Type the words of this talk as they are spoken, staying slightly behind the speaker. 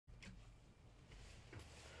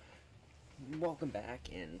Welcome back,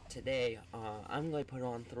 and today I'm going to put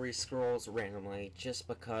on 3 scrolls randomly just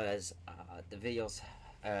because the videos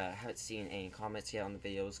haven't seen any comments yet on the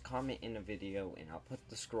videos. Comment in the video and I'll put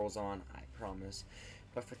the scrolls on, I promise.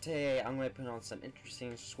 But for today, I'm going to put on some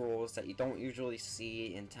interesting scrolls that you don't usually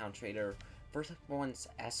see in Town Trader. First one's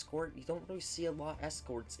Escort. You don't really see a lot of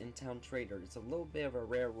Escorts in Town Trader. It's a little bit of a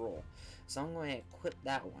rare role, so I'm going to equip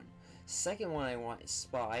that one. Second one I want is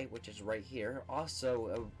Spy, which is right here. Also,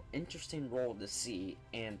 an interesting role to see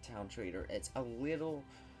in Town Trader. It's a little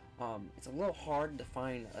hard to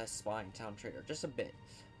find a Spy in Town Trader, just a bit.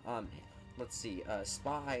 Let's see,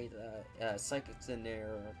 Spy, Psychic's in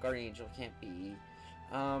there, Guardian Angel can't be.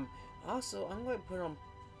 Also, I'm going to put on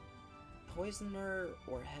Poisoner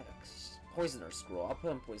or Hex. Poisoner scroll. I'll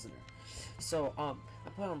put on Poisoner. So, I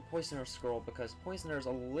put on Poisoner scroll because Poisoner is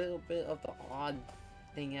a little bit of the odd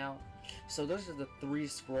thing out. So those are the 3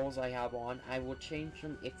 scrolls I have on. I will change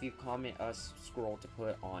them if you comment a scroll to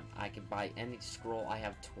put on. I can buy any scroll. I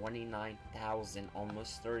have 29,000,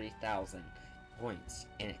 almost 30,000 points,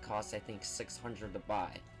 and it costs I think 600 to buy.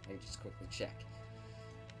 I just quickly check.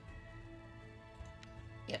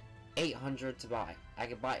 Yep, 800 to buy. I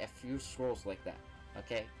can buy a few scrolls like that.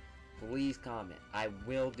 Okay, please comment. I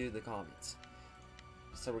will do the comments.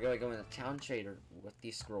 So we're going to go into Town Trader with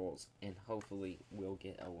these scrolls, and hopefully we'll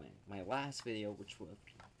get a win. My last video, which will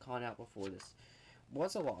have gone out before this,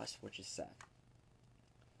 was a loss, which is sad.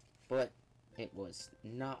 But it was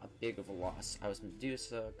not a big of a loss. I was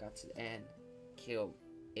Medusa, got to the end, killed,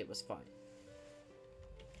 it was fine.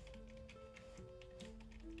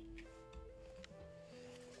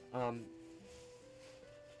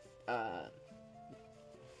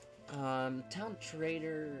 Town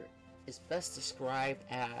Trader is best described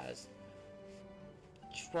as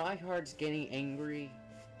tryhards getting angry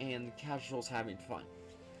and casuals having fun.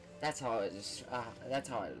 That's how I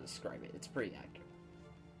describe it. It's pretty accurate.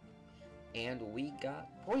 And we got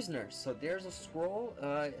Poisoner. So there's a scroll.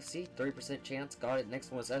 See, 30% chance. Got it. Next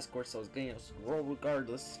one was Escort, so I was getting a scroll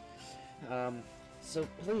regardless. So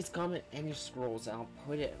please comment any scrolls and I'll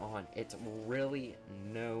put it on. It's really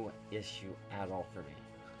no issue at all for me.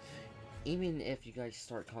 Even if you guys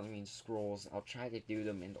start calling me scrolls, I'll try to do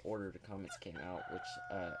them in the order the comments came out, which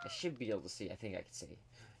I should be able to see. I think I can see.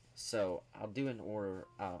 So I'll do an order.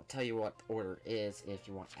 I'll tell you what the order is. If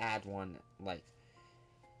you want to add one, like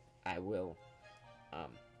I will.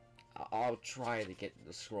 I'll try to get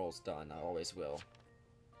the scrolls done. I always will.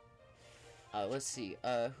 Let's see.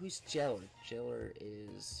 Who's Jeller? Jeller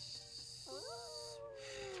is.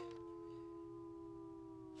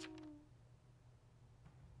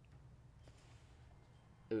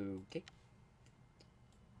 Okay.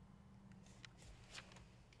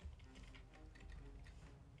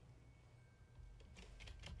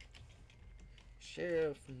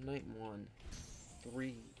 Sheriff, Night 1,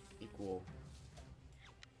 3 equal.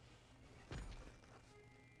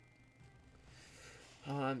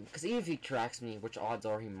 Because even if he tracks me, which odds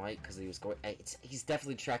are he might, because he was going, he's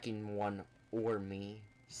definitely tracking 1 or me,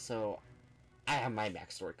 so I have my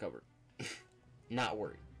backstory covered. Not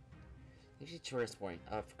worried. Who's he transporting?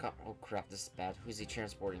 Oh crap, this is bad. Who's he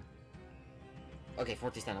transporting? Okay,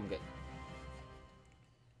 47, I'm good.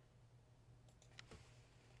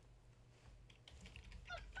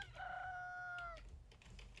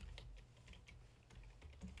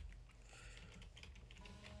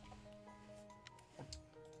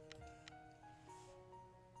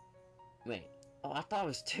 Wait. Oh, I thought it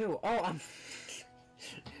was 2. Oh, I'm...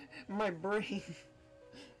 My brain...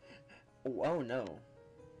 Oh no.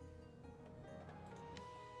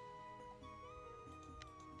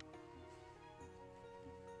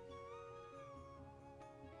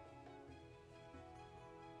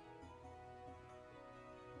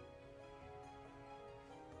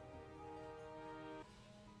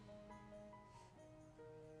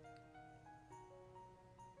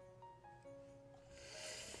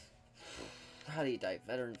 How do you die?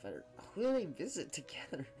 Veteran. Who do they visit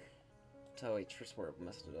together? Oh wait, Transport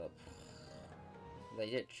messed it up. They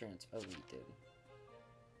did oh we did.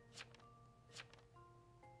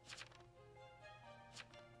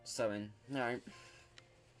 Summon. Alright.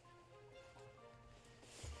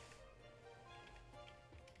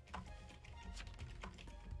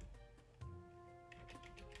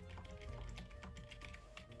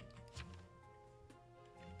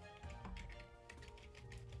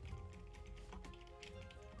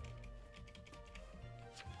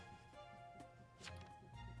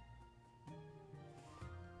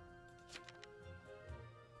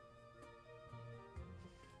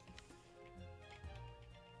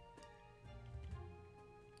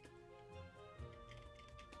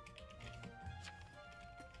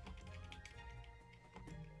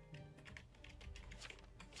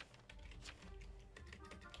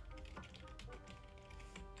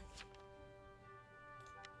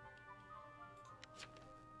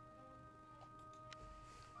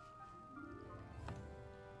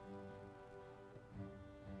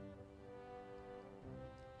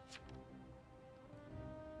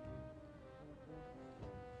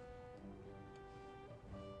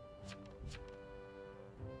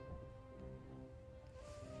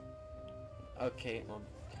 Okay, well.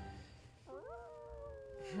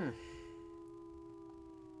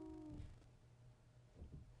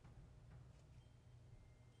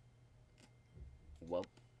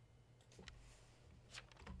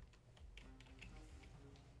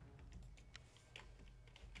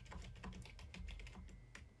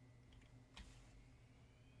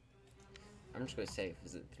 I'm just gonna say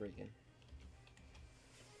visit 3 again.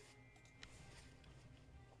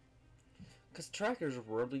 Because Tracker's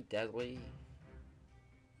really deadly.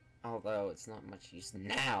 Although it's not much use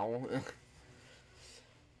now.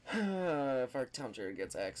 If our Townsher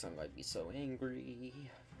gets X, I'm gonna be so angry.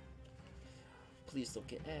 Please don't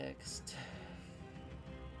get X'd.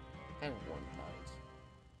 I don't want that.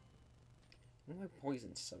 When am I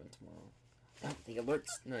poison 7 tomorrow? Oh, the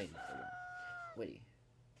alert's 9. Wait.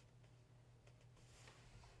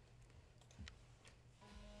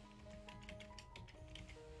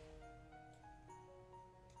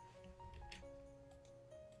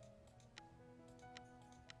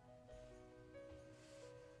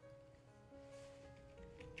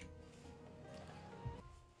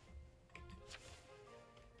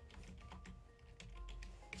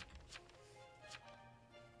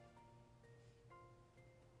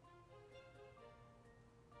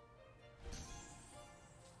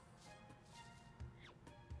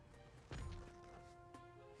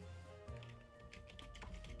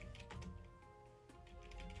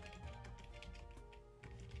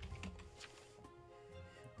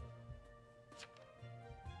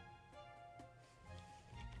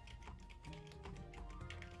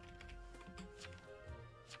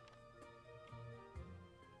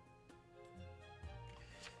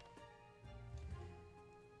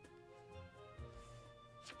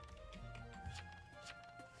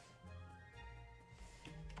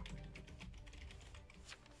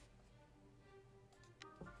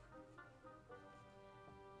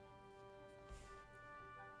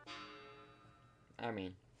 I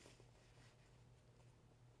mean,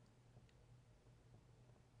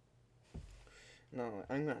 no,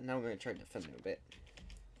 I'm not. Now I'm gonna try to defend it a bit.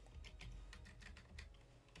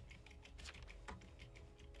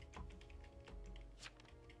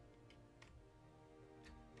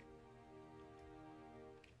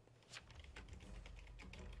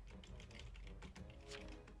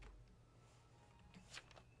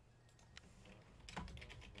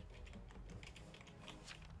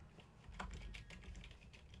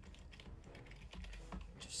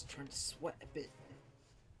 Just trying to sweat a bit.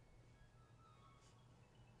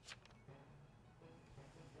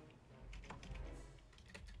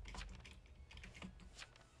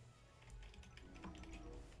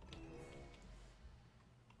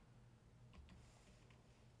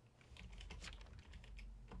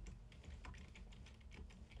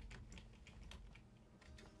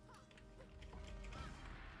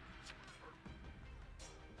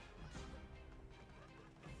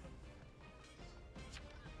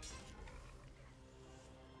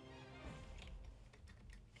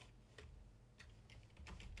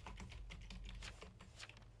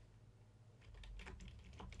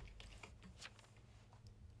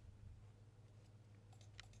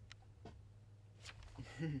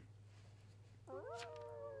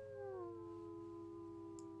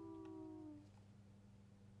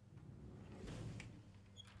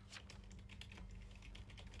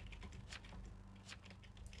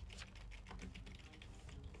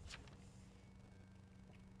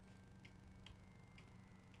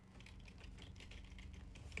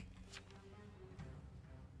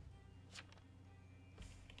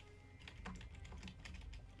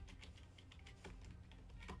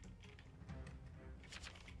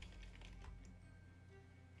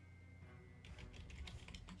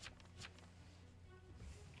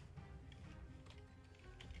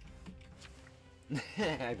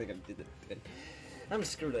 I think I did it good. I'm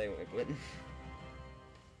screwed anyway, but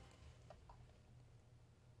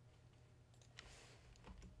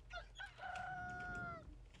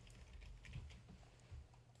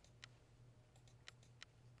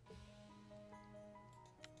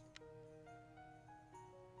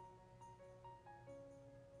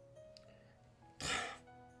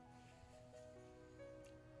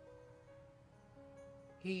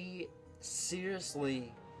he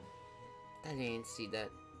seriously. I didn't see that.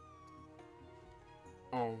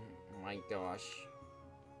 Oh my gosh.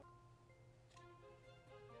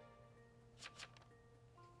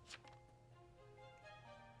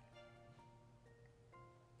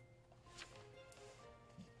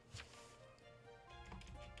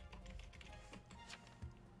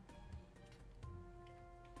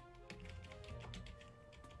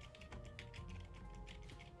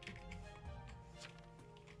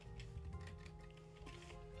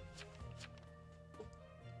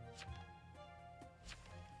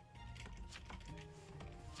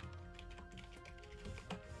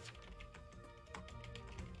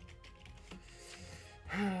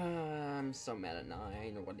 So mad at 9,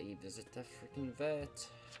 or when they visit the freaking vet.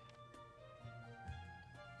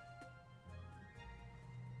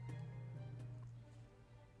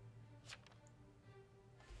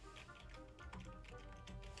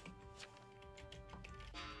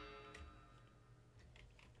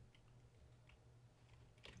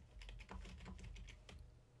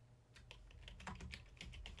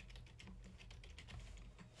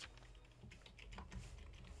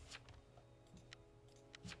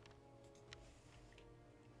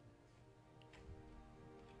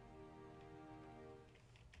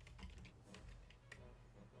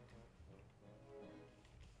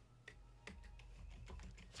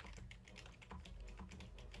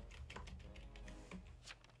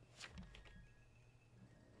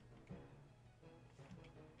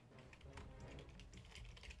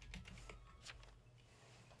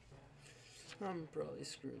 I'm probably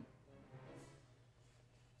screwed.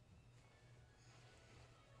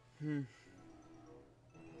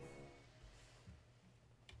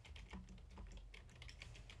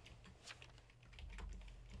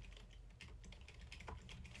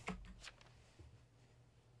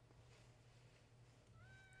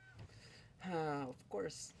 Of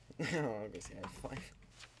course. I'll go see I have 5.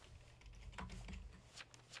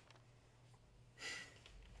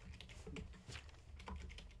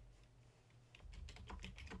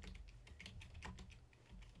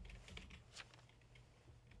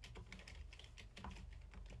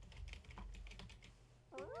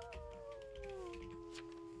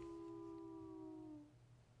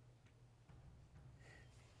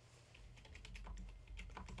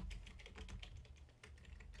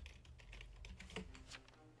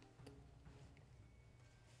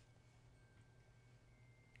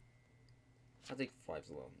 I think 5's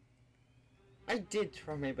low. I did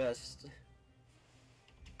try my best.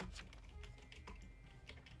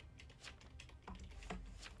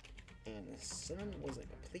 And the 7 was a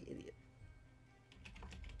complete idiot.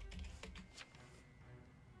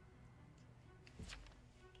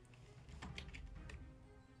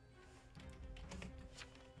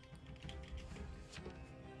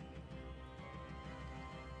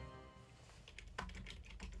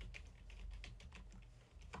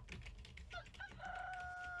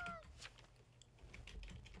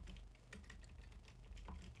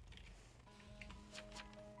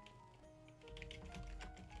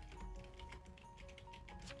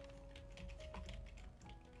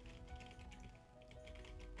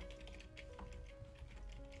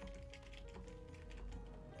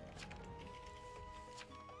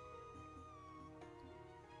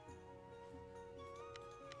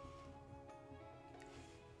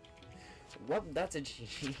 Well, that's a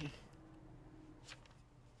G.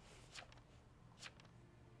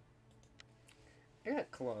 I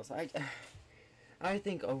got close. I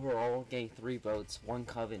think overall getting 3 votes, 1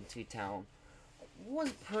 coven, 2 town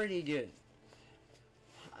was pretty good.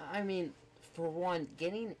 I mean, for one,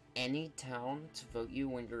 getting any town to vote you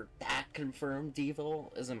when you're that confirmed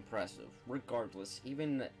evil is impressive. Regardless,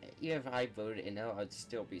 even if I voted in no, I'd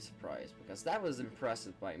still be surprised because that was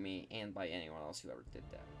impressive by me and by anyone else who ever did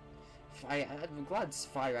that. I'm glad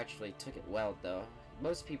 5 actually took it well, though.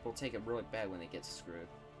 Most people take it really bad when they get screwed.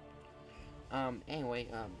 Anyway,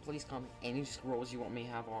 please comment any scrolls you want me to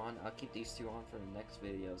have on. I'll keep these 2 on for the next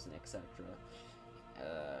videos and etc.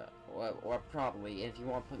 Or probably, if you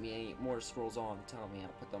want to put me any more scrolls on, tell me, I'll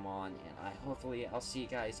put them on. And hopefully I'll see you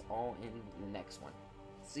guys all in the next one.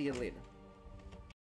 See you later.